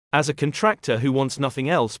As a contractor who wants nothing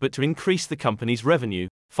else but to increase the company's revenue,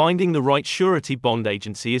 finding the right surety bond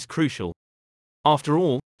agency is crucial. After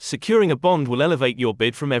all, securing a bond will elevate your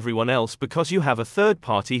bid from everyone else because you have a third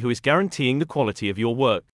party who is guaranteeing the quality of your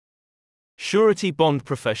work. Surety Bond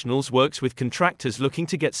Professionals works with contractors looking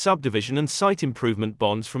to get subdivision and site improvement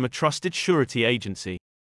bonds from a trusted surety agency.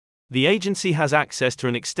 The agency has access to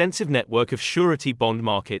an extensive network of surety bond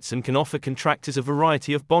markets and can offer contractors a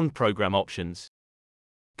variety of bond program options.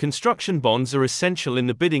 Construction bonds are essential in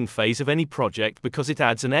the bidding phase of any project because it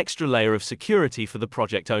adds an extra layer of security for the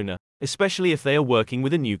project owner, especially if they are working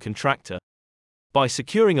with a new contractor. By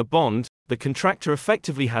securing a bond, the contractor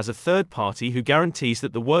effectively has a third party who guarantees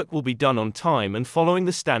that the work will be done on time and following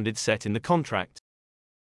the standards set in the contract.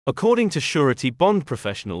 According to Surety Bond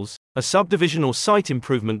Professionals, a subdivision or site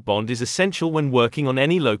improvement bond is essential when working on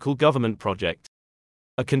any local government project.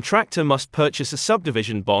 A contractor must purchase a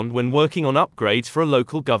subdivision bond when working on upgrades for a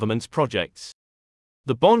local government's projects.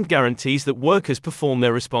 The bond guarantees that workers perform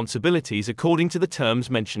their responsibilities according to the terms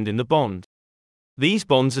mentioned in the bond. These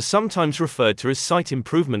bonds are sometimes referred to as site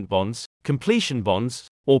improvement bonds, completion bonds,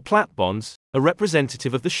 or plat bonds, a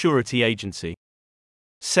representative of the surety agency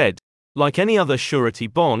said. Like any other surety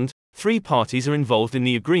bond, three parties are involved in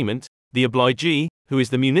the agreement: the obligee, who is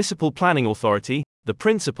the municipal planning authority, the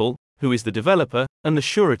principal, who is the developer, and the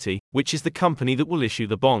surety, which is the company that will issue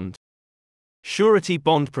the bond. Surety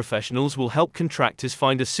Bond Professionals will help contractors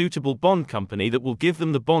find a suitable bond company that will give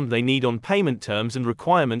them the bond they need on payment terms and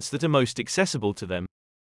requirements that are most accessible to them.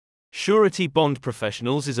 Surety Bond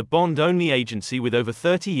Professionals is a bond-only agency with over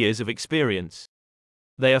 30 years of experience.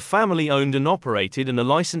 They are family-owned and operated and are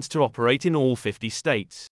licensed to operate in all 50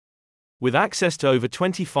 states. With access to over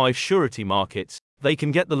 25 surety markets, they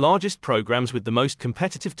can get the largest programs with the most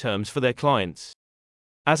competitive terms for their clients.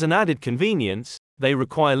 As an added convenience, they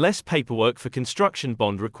require less paperwork for construction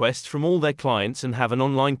bond requests from all their clients and have an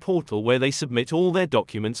online portal where they submit all their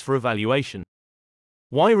documents for evaluation.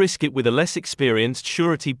 Why risk it with a less experienced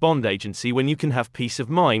surety bond agency when you can have peace of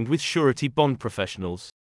mind with Surety Bond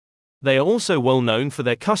Professionals? They are also well known for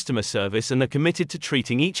their customer service and are committed to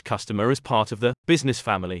treating each customer as part of the business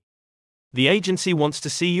family. The agency wants to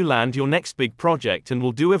see you land your next big project and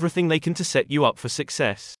will do everything they can to set you up for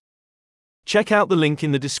success. Check out the link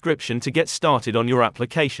in the description to get started on your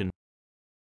application.